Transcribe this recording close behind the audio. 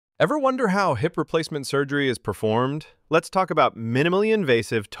Ever wonder how hip replacement surgery is performed? Let's talk about minimally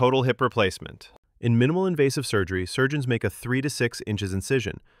invasive total hip replacement. In minimal invasive surgery, surgeons make a 3 to 6 inches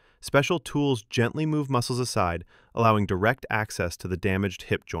incision. Special tools gently move muscles aside, allowing direct access to the damaged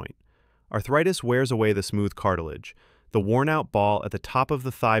hip joint. Arthritis wears away the smooth cartilage. The worn-out ball at the top of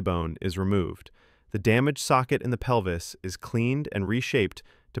the thigh bone is removed. The damaged socket in the pelvis is cleaned and reshaped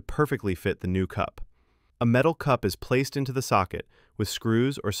to perfectly fit the new cup. A metal cup is placed into the socket with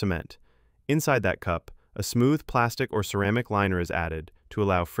screws or cement. Inside that cup, a smooth plastic or ceramic liner is added to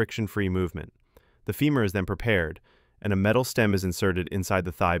allow friction-free movement. The femur is then prepared, and a metal stem is inserted inside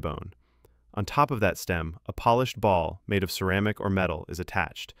the thigh bone. On top of that stem, a polished ball made of ceramic or metal is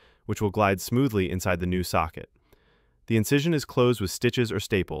attached, which will glide smoothly inside the new socket. The incision is closed with stitches or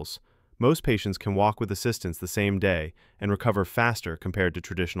staples. Most patients can walk with assistance the same day and recover faster compared to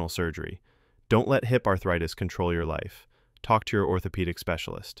traditional surgery. Don't let hip arthritis control your life. Talk to your orthopedic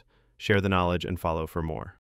specialist. Share the knowledge and follow for more.